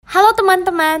Halo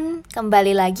teman-teman,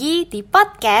 kembali lagi di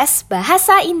podcast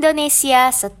Bahasa Indonesia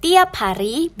setiap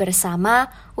hari bersama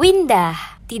Winda.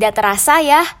 Tidak terasa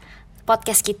ya,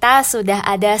 podcast kita sudah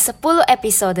ada 10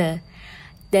 episode.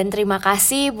 Dan terima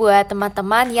kasih buat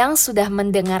teman-teman yang sudah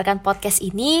mendengarkan podcast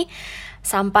ini.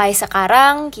 Sampai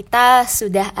sekarang kita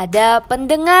sudah ada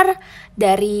pendengar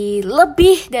dari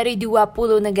lebih dari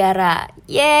 20 negara.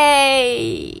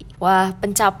 Yeay! Wah,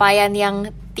 pencapaian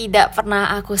yang tidak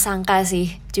pernah aku sangka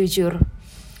sih, jujur.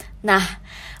 Nah,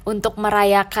 untuk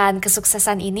merayakan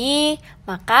kesuksesan ini,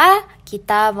 maka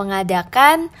kita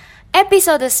mengadakan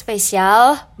episode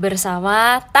spesial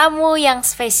bersama tamu yang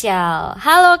spesial.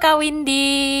 Halo Kak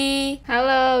Windy.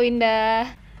 Halo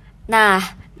Winda. Nah,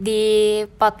 di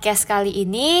podcast kali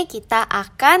ini kita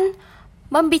akan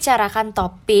membicarakan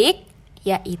topik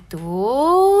yaitu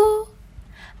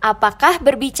apakah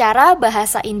berbicara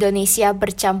bahasa Indonesia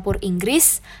bercampur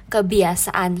Inggris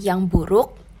kebiasaan yang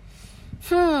buruk?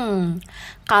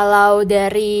 Kalau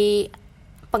dari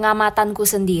pengamatanku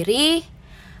sendiri,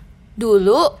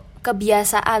 dulu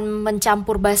kebiasaan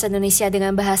mencampur bahasa Indonesia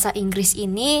dengan bahasa Inggris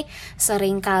ini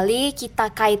seringkali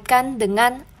kita kaitkan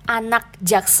dengan anak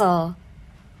Jaksel,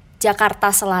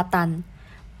 Jakarta Selatan.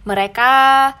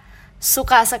 Mereka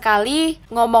suka sekali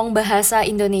ngomong bahasa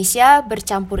Indonesia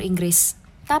bercampur Inggris.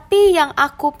 Tapi yang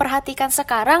aku perhatikan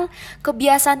sekarang,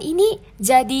 kebiasaan ini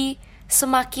jadi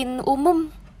semakin umum,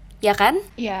 ya kan?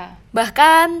 Iya.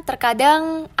 Bahkan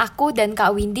terkadang aku dan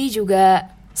Kak Windy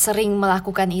juga sering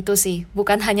melakukan itu sih.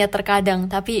 Bukan hanya terkadang,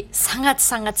 tapi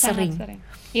sangat-sangat sering.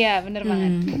 Iya, bener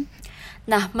banget.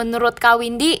 Nah, menurut Kak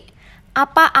Windy,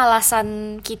 apa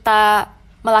alasan kita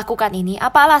melakukan ini?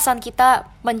 Apa alasan kita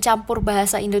mencampur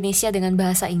bahasa Indonesia dengan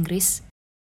bahasa Inggris?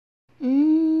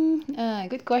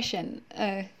 Good question.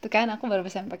 Tuh kan aku baru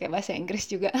bisa pakai bahasa Inggris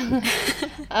juga.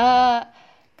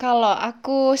 Kalau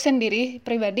aku sendiri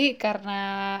pribadi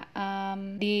karena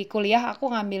di kuliah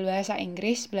aku ngambil bahasa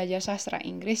Inggris, belajar sastra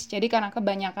Inggris. Jadi karena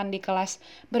kebanyakan di kelas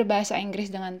berbahasa Inggris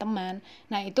dengan teman,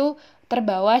 nah itu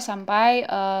terbawa sampai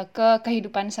ke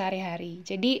kehidupan sehari-hari.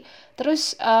 Jadi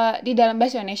terus di dalam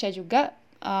bahasa Indonesia juga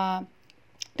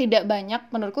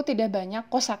menurutku tidak banyak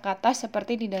kosakata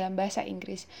seperti di dalam bahasa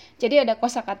Inggris. Jadi ada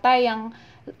kosakata yang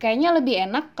kayaknya lebih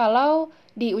enak kalau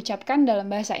diucapkan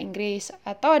dalam bahasa Inggris,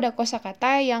 atau ada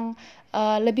kosakata yang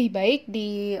lebih baik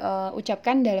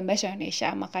diucapkan dalam bahasa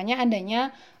Indonesia. Makanya adanya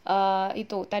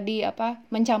itu tadi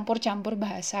mencampur-campur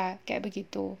bahasa kayak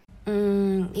begitu.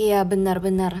 Iya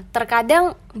benar-benar.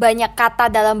 Terkadang banyak kata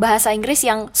dalam bahasa Inggris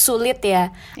yang sulit ya,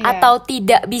 atau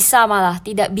tidak bisa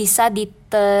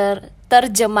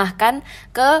diterjemahkan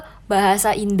ke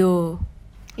bahasa Indo.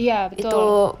 Iya, betul.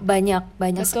 Itu banyak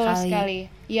Betul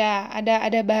sekali. Ya,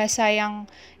 ada bahasa yang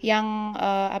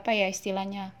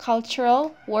istilahnya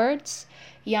cultural words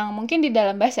yang mungkin di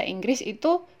dalam bahasa Inggris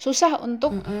itu susah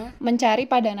untuk mencari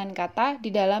padanan kata di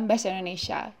dalam bahasa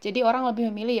Indonesia. Jadi orang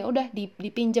lebih memilih ya udah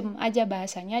dipinjem aja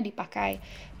bahasanya dipakai.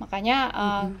 Makanya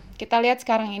kita lihat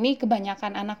sekarang ini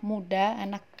kebanyakan anak muda,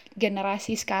 anak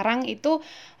generasi sekarang itu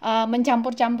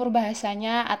mencampur-campur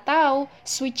bahasanya atau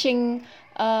switching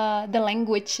the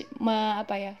language,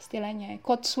 istilahnya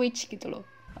code switch gitu loh,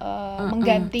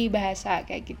 mengganti bahasa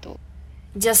kayak gitu.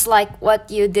 Just like what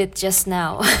you did just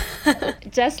now.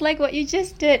 Just like what you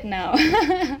just did now.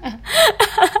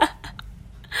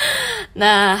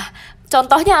 Nah,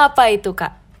 contohnya apa itu,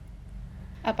 Kak?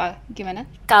 Apa? Gimana?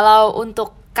 Kalau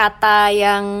untuk kata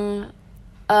yang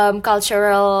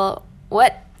cultural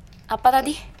what? Apa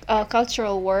tadi?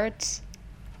 Cultural words.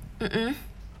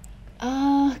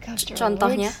 Cultural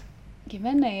Contohnya? words.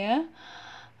 Gimana ya?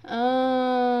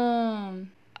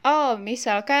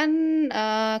 Misalkan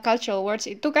cultural words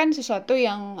itu kan sesuatu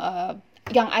yang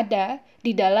ada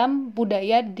di dalam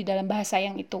budaya, di dalam bahasa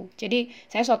yang itu. Jadi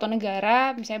saya suatu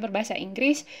negara misalnya berbahasa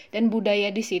Inggris dan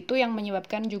budaya di situ yang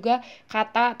menyebabkan juga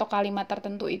kata atau kalimat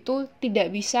tertentu itu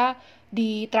tidak bisa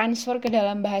ditransfer ke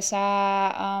dalam bahasa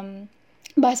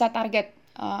target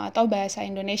atau bahasa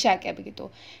Indonesia kayak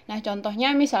begitu. Nah, contohnya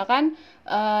misalkan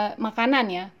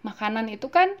makanan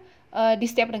itu kan di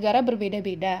setiap negara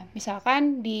berbeda-beda.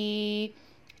 Misalkan di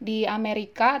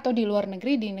Amerika atau di luar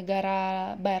negeri, di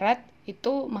negara barat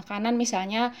itu makanan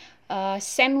misalnya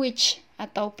sandwich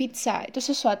atau pizza itu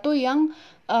sesuatu yang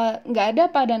nggak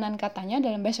ada padanan katanya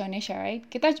dalam bahasa Indonesia, right?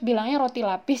 Kita bilangnya roti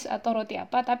lapis atau roti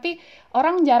apa, tapi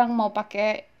orang jarang mau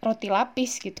pakai roti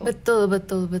lapis gitu. Betul.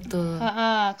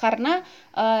 Karena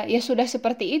ya sudah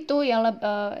seperti itu yang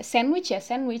sandwich.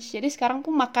 Jadi sekarang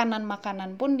pun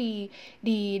makanan pun di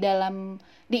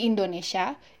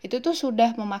Indonesia itu tuh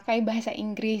sudah memakai bahasa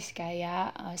Inggris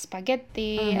kayak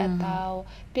spaghetti atau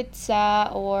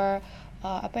pizza or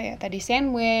tadi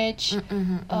sandwich,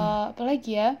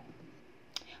 apalagi ya,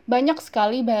 banyak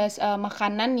sekali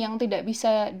makanan yang tidak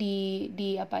bisa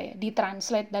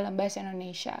ditranslate dalam bahasa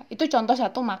Indonesia. Itu contoh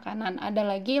satu makanan. Ada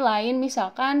lagi lain,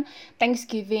 misalkan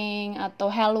Thanksgiving atau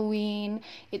Halloween,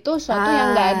 itu suatu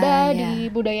yang nggak ada di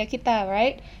budaya kita,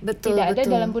 right? Tidak ada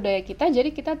dalam budaya kita,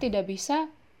 jadi kita tidak bisa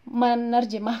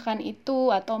menerjemahkan itu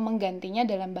atau menggantinya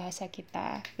dalam bahasa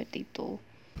kita, seperti itu.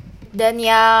 Dan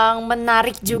yang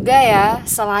menarik juga ya,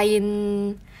 selain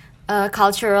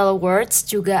cultural words,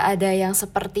 juga ada yang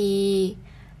seperti,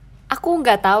 aku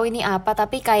nggak tahu ini apa,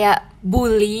 tapi kayak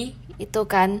bully itu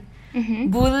kan.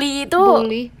 Bully itu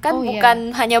kan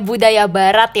bukan hanya budaya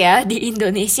barat ya, di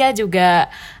Indonesia juga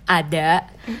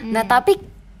ada. Nah tapi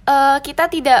kita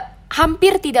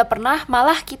hampir tidak pernah,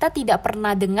 malah kita tidak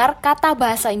pernah dengar kata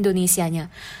bahasa Indonesianya.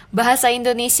 Bahasa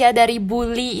Indonesia dari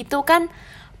bully itu kan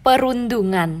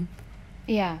perundungan.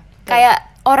 Iya.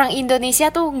 Kayak orang Indonesia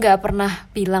tuh nggak pernah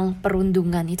bilang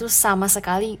perundungan, itu sama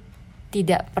sekali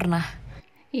tidak pernah.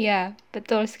 Iya,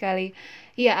 betul sekali.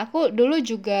 Iya, aku dulu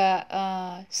juga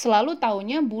selalu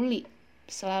taunya bully,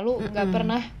 selalu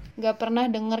nggak pernah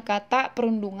dengar kata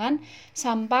perundungan,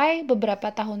 sampai beberapa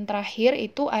tahun terakhir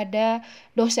itu ada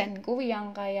dosenku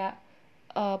yang kayak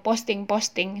posting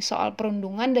soal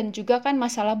perundungan, dan juga kan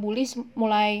masalah bully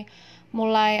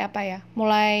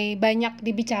mulai banyak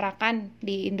dibicarakan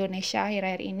di Indonesia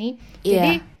akhir-akhir ini.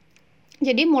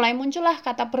 Jadi mulai muncullah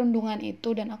kata perundungan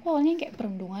itu, dan aku awalnya kayak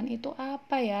perundungan itu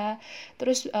apa ya?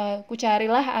 Terus ku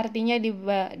carilah artinya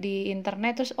di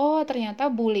internet, terus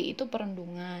ternyata bully itu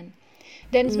perundungan.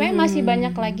 Dan sebenarnya masih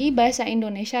banyak lagi bahasa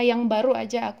Indonesia yang baru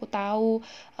aja aku tahu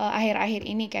akhir-akhir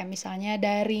ini, kayak misalnya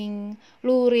daring,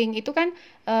 luring. Itu kan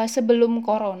sebelum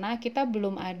corona kita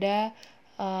belum ada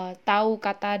tahu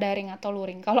kata daring atau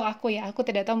luring. Kalau aku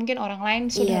tidak tahu, mungkin orang lain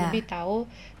sudah lebih tahu,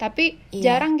 tapi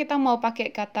jarang kita mau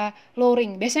pakai kata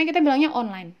luring. Biasanya kita bilangnya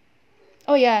online.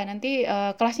 Oh ya, nanti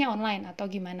kelasnya online atau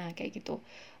gimana kayak gitu.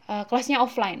 Kelasnya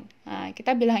offline. Nah,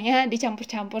 kita bilangnya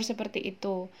dicampur-campur seperti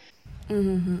itu.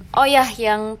 Oh ya,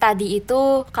 yang tadi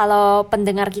itu kalau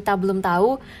pendengar kita belum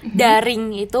tahu,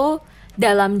 daring itu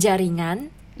dalam jaringan,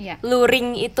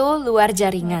 luring itu luar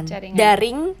jaringan.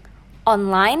 Daring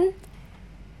online,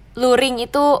 luring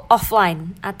itu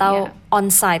offline atau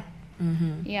onsite.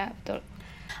 Iya, betul.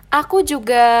 Aku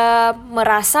juga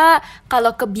merasa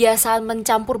kalau kebiasaan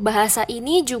mencampur bahasa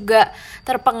ini juga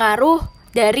terpengaruh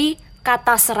dari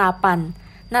kata serapan.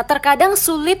 Nah, terkadang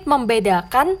sulit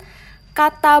membedakan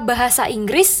kata bahasa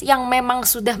Inggris yang memang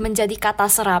sudah menjadi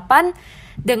kata serapan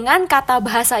dengan kata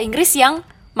bahasa Inggris yang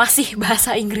masih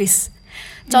bahasa Inggris.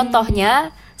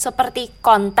 Contohnya seperti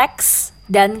konteks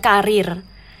dan karir.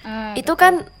 Itu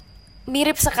kan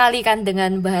mirip sekali kan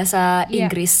dengan bahasa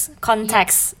Inggris.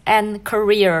 Context and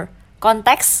career.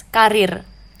 Konteks, karir.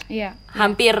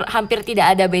 Hampir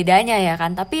tidak ada bedanya ya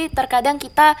kan. Tapi terkadang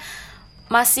kita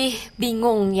masih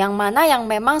bingung yang mana yang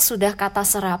memang sudah kata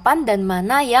serapan dan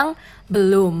mana yang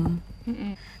belum.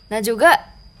 Nah juga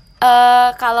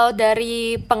kalau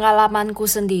dari pengalamanku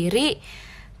sendiri,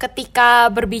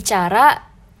 ketika berbicara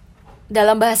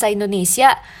dalam bahasa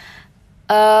Indonesia,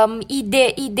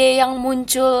 ide-ide yang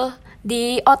muncul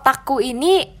di otakku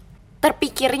ini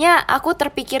aku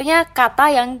terpikirnya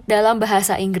kata yang dalam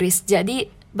bahasa Inggris.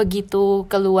 Jadi begitu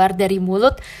keluar dari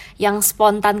mulut, yang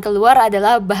spontan keluar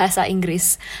adalah bahasa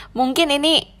Inggris. Mungkin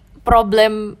ini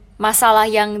masalah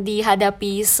yang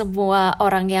dihadapi semua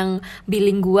orang yang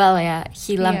bilingual ya,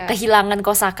 kehilangan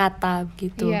kosakata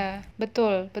gitu. Iya,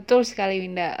 betul sekali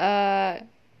Winda.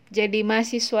 Jadi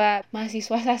mahasiswa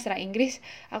sastra Inggris,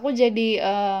 aku jadi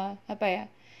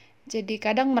jadi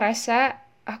kadang merasa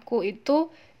aku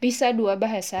itu bisa dua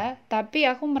bahasa, tapi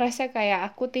aku merasa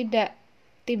kayak aku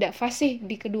tidak fasih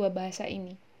di kedua bahasa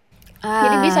ini.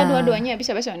 Jadi bisa dua-duanya,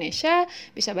 bisa bahasa Indonesia,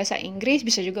 bisa bahasa Inggris,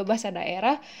 bisa juga bahasa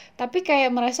daerah, tapi kayak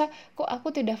merasa kok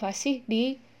aku tidak fasih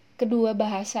di kedua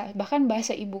bahasa. Bahkan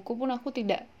bahasa ibuku pun aku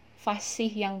tidak fasih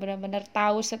yang benar-benar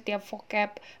tahu setiap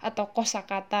vocab atau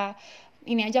kosakata.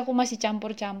 Ini aja aku masih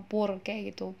campur-campur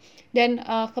kayak gitu. Dan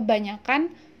kebanyakan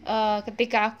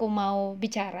ketika aku mau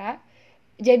bicara,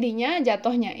 jadinya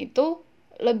jatuhnya itu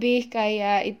lebih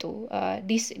kayak itu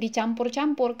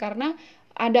dicampur-campur, karena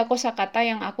ada kosakata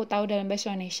yang aku tahu dalam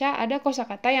bahasa Indonesia, ada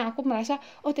kosakata yang aku merasa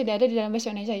tidak ada di dalam bahasa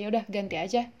Indonesia, ya udah ganti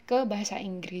aja ke bahasa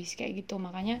Inggris kayak gitu,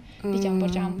 makanya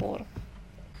dicampur-campur.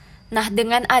 Nah,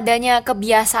 dengan adanya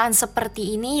kebiasaan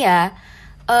seperti ini ya,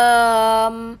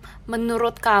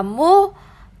 menurut kamu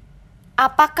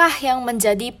apakah yang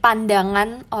menjadi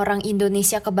pandangan orang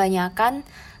Indonesia kebanyakan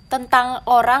tentang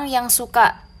orang yang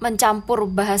suka mencampur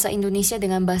bahasa Indonesia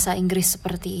dengan bahasa Inggris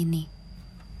seperti ini?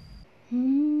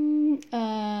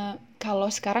 kalau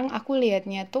sekarang aku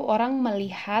lihatnya tuh orang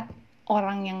melihat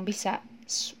orang yang bisa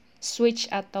switch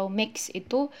atau mix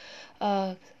itu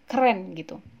keren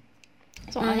gitu.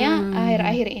 Soalnya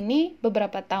akhir-akhir ini,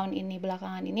 beberapa tahun ini,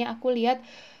 belakangan ini aku lihat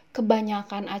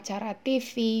kebanyakan acara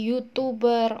TV,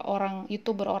 YouTuber orang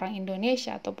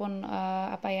Indonesia ataupun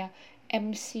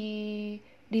MC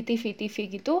di TV-TV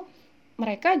gitu,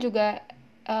 mereka juga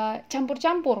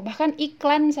campur-campur, bahkan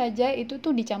iklan saja itu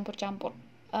tuh dicampur-campur.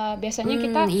 Biasanya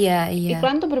kita iya.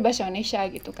 iklan tuh berbahasa Indonesia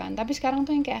gitu kan, tapi sekarang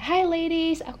tuh yang kayak hi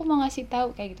ladies, aku mau ngasih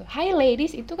tahu kayak gitu. Hi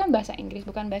ladies itu kan bahasa Inggris,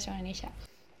 bukan bahasa Indonesia.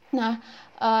 Nah,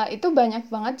 itu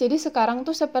banyak banget. Jadi sekarang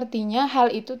tuh sepertinya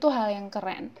hal itu tuh hal yang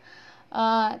keren.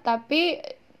 Tapi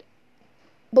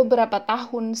beberapa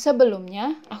tahun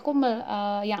sebelumnya,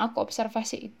 yang aku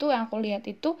observasi itu, yang aku lihat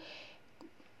itu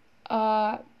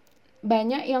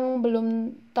banyak yang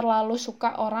belum terlalu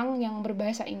suka orang yang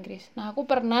berbahasa Inggris. Nah, aku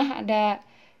pernah ada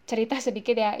cerita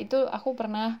sedikit ya. Itu aku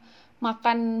pernah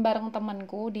makan bareng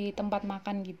temanku di tempat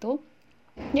makan gitu.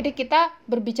 Jadi kita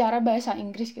berbicara bahasa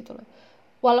Inggris gitu loh.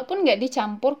 Walaupun nggak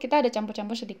dicampur, kita ada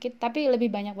campur-campur sedikit, tapi lebih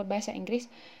banyak berbahasa Inggris.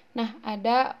 Nah,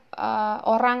 ada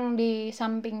orang di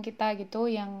samping kita gitu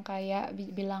yang kayak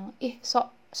bilang,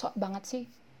 sok banget sih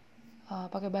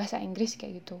pakai bahasa Inggris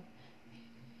kayak gitu.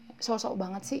 Sok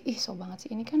banget sih, sok banget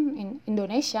sih. Ini kan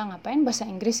Indonesia, ngapain bahasa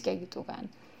Inggris kayak gitu kan.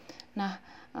 Nah,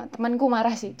 temanku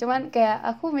marah sih. Cuman kayak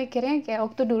aku mikirnya kayak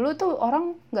waktu dulu tuh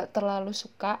orang nggak terlalu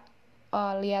suka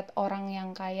lihat orang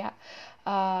yang kayak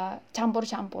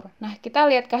campur-campur. Nah, kita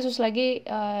lihat kasus lagi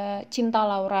Cinta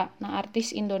Laura,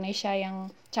 artis Indonesia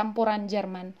yang campuran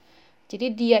Jerman.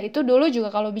 Jadi dia itu dulu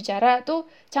juga kalau bicara tuh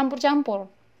campur-campur.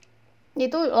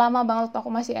 Itu lama banget waktu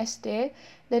aku masih SD,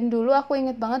 dan dulu aku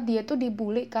inget banget dia tuh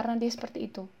dibully karena dia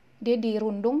seperti itu. Dia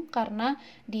dirundung karena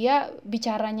dia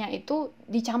bicaranya itu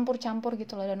dicampur-campur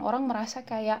gitu loh, dan orang merasa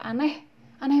kayak aneh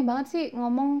banget sih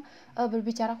ngomong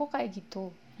berbicara kok kayak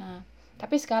gitu. Nah,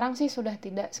 tapi sekarang sih sudah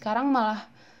tidak. Sekarang malah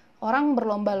orang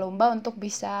berlomba-lomba untuk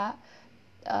bisa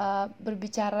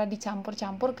berbicara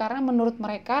dicampur-campur karena menurut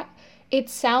mereka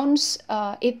it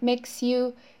makes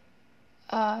you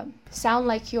sound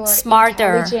like you're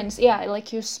smarter. Intelligence. Yeah,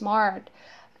 like you're smart.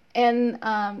 And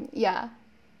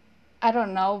I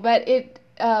don't know, but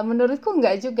menurutku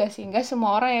enggak juga sih. Enggak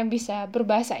semua orang yang bisa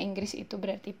berbahasa Inggris itu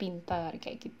berarti pintar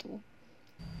kayak gitu.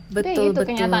 Betul.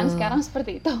 Kenyataan sekarang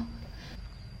seperti itu.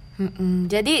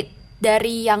 Jadi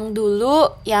dari yang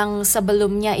dulu, yang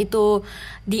sebelumnya itu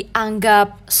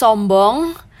dianggap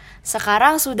sombong,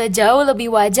 sekarang sudah jauh lebih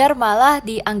wajar, malah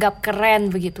dianggap keren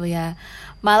begitu ya.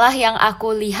 Malah yang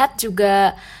aku lihat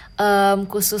juga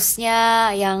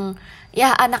khususnya yang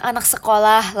ya anak-anak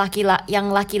sekolah yang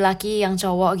laki-laki yang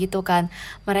cowok gitu kan,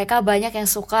 mereka banyak yang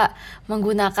suka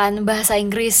menggunakan bahasa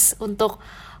Inggris untuk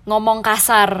ngomong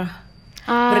kasar,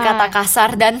 berkata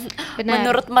kasar, dan benar.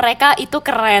 Menurut mereka itu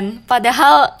keren,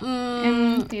 padahal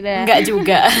tidak. Enggak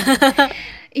juga.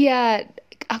 Iya,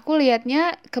 aku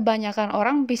lihatnya kebanyakan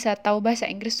orang bisa tahu bahasa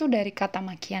Inggris tuh dari kata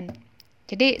makian.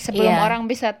 Jadi sebelum orang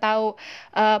bisa tahu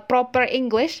proper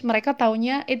English, mereka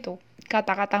taunya itu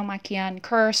kata-kata makian,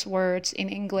 curse words in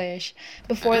English,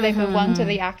 before they move on to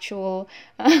the actual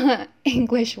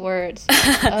English words.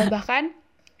 Bahkan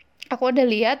aku udah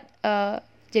lihat,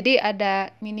 jadi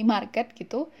ada minimarket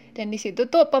gitu, dan di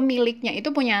situ tuh pemiliknya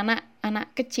itu punya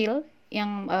anak kecil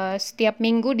yang setiap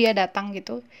minggu dia datang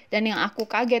gitu, dan yang aku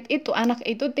kaget itu anak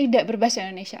itu tidak berbahasa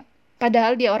Indonesia,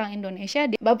 padahal dia orang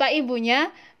Indonesia, bapak ibunya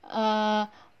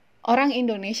orang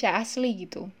Indonesia asli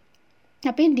gitu,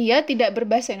 tapi dia tidak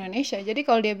berbahasa Indonesia. Jadi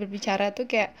kalau dia berbicara tuh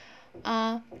kayak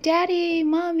Daddy,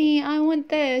 Mommy, I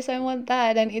want this, I want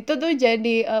that, dan itu tuh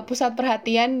jadi pusat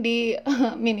perhatian di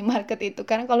minimarket itu,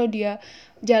 karena kalau dia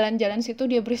jalan-jalan situ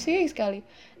dia bersih sekali.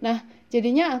 Nah,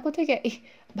 jadinya aku tuh kayak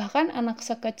bahkan anak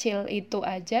sekecil itu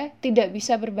aja tidak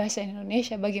bisa berbahasa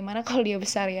Indonesia, bagaimana kalau dia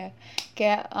besar ya.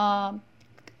 Kayak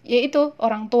ya itu,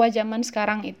 orang tua zaman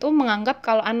sekarang itu menganggap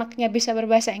kalau anaknya bisa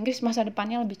berbahasa Inggris masa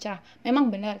depannya lebih cerah. Memang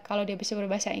benar, kalau dia bisa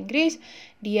berbahasa Inggris,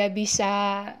 dia bisa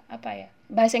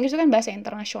bahasa Inggris itu kan bahasa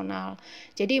internasional.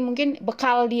 Jadi mungkin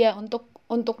bekal dia untuk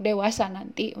dewasa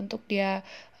nanti, untuk dia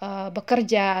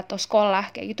bekerja atau sekolah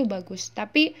kayak gitu bagus.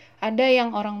 Tapi ada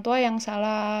yang orang tua yang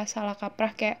salah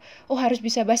kaprah kayak harus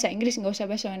bisa bahasa Inggris, nggak usah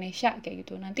bahasa Indonesia kayak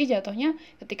gitu. Nanti jatuhnya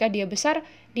ketika dia besar,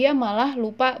 dia malah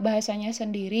lupa bahasanya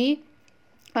sendiri.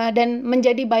 Dan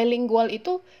menjadi bilingual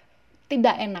itu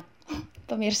tidak enak,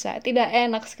 pemirsa, tidak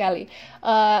enak sekali.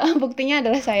 Buktinya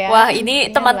adalah saya. Wah, ini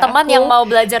teman-teman yang mau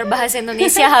belajar bahasa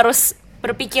Indonesia harus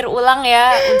berpikir ulang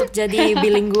ya untuk jadi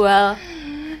bilingual.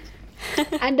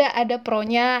 ada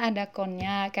pronya, ada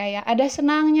konnya, kayak ada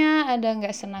senangnya, ada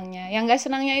nggak senangnya. Yang nggak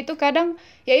senangnya itu kadang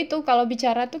ya itu kalau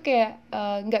bicara tuh kayak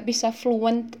nggak bisa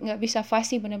fluent, nggak bisa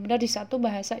fasih benar-benar di satu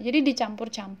bahasa, jadi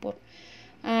dicampur-campur.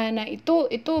 Nah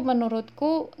itu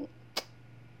menurutku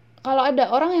kalau ada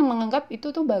orang yang menganggap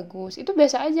itu tuh bagus, itu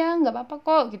biasa aja, nggak apa-apa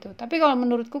kok gitu. Tapi kalau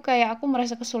menurutku kayak aku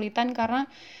merasa kesulitan karena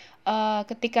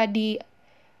ketika di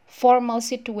formal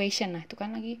situation, nah itu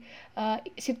kan lagi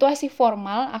situasi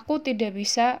formal, aku tidak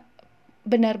bisa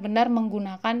benar-benar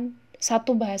menggunakan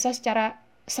satu bahasa secara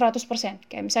 100%.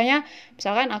 Kayak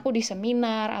misalkan aku di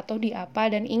seminar atau di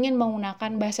apa dan ingin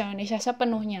menggunakan bahasa Indonesia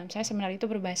sepenuhnya, misalnya seminar itu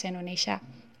berbahasa Indonesia.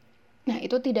 Nah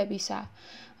itu tidak bisa.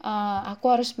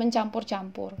 Aku harus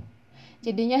mencampur-campur.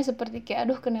 Jadinya seperti kayak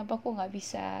aduh kenapa aku nggak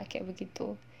bisa kayak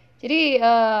begitu. Jadi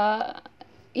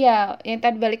ya yang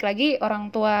tadi balik lagi, orang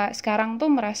tua sekarang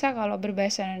tuh merasa kalau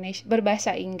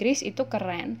berbahasa Inggris itu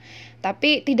keren,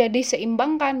 tapi tidak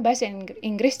diseimbangkan bahasa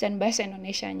Inggris dan bahasa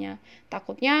Indonesianya.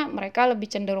 Takutnya mereka lebih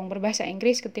cenderung berbahasa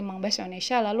Inggris ketimbang bahasa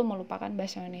Indonesia lalu melupakan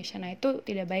bahasa Indonesia. Nah itu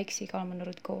tidak baik sih kalau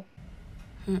menurutku.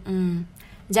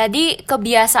 Jadi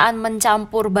kebiasaan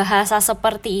mencampur bahasa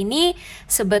seperti ini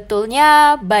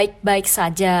sebetulnya baik-baik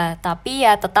saja, tapi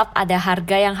ya tetap ada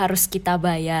harga yang harus kita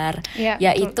bayar,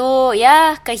 yaitu betul.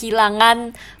 Ya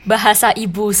kehilangan bahasa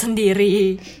ibu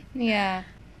sendiri. Iya,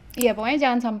 pokoknya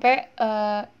jangan sampai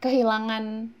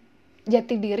kehilangan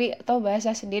jati diri atau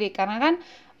bahasa sendiri, karena kan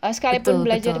sekalipun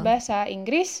belajar bahasa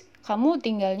Inggris, kamu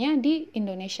tinggalnya di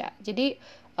Indonesia, jadi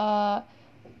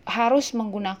harus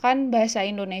menggunakan bahasa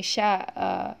Indonesia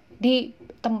di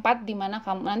tempat dimana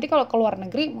kamu nanti kalau keluar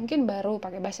negeri mungkin baru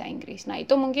pakai bahasa Inggris. Nah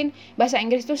itu mungkin bahasa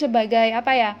Inggris itu sebagai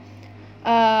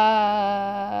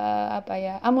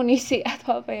amunisi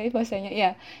atau bahasanya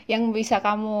ya, yang bisa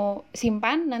kamu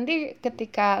simpan nanti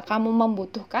ketika kamu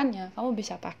membutuhkannya kamu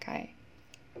bisa pakai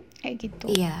kayak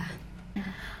gitu. Iya.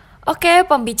 Oke,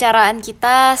 pembicaraan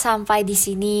kita sampai di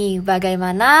sini.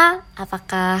 Bagaimana?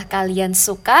 Apakah kalian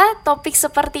suka topik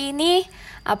seperti ini?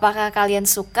 Apakah kalian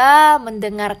suka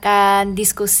mendengarkan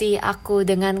diskusi aku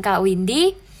dengan Kak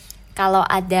Windy? Kalau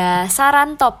ada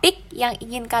saran topik yang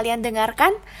ingin kalian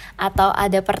dengarkan atau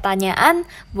ada pertanyaan,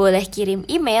 boleh kirim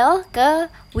email ke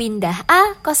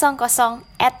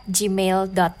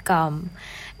windah@00@gmail.com.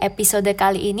 Episode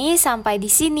kali ini sampai di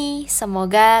sini.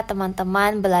 Semoga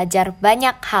teman-teman belajar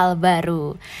banyak hal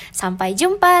baru. Sampai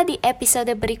jumpa di episode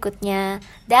berikutnya.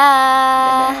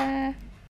 Dah.